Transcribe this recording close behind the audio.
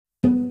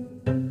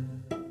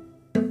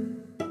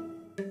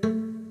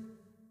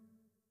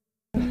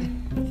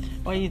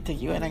What, you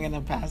think you were not going to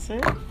pass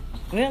it?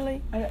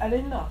 Really? I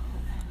didn't know.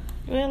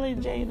 Really,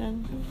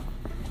 Jaden?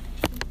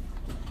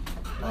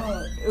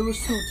 It was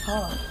so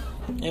tough.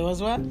 It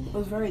was what? It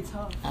was very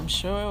tough. I'm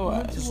sure it We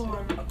went was.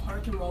 to a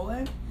park in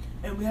Roland,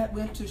 and we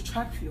went to a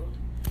track field.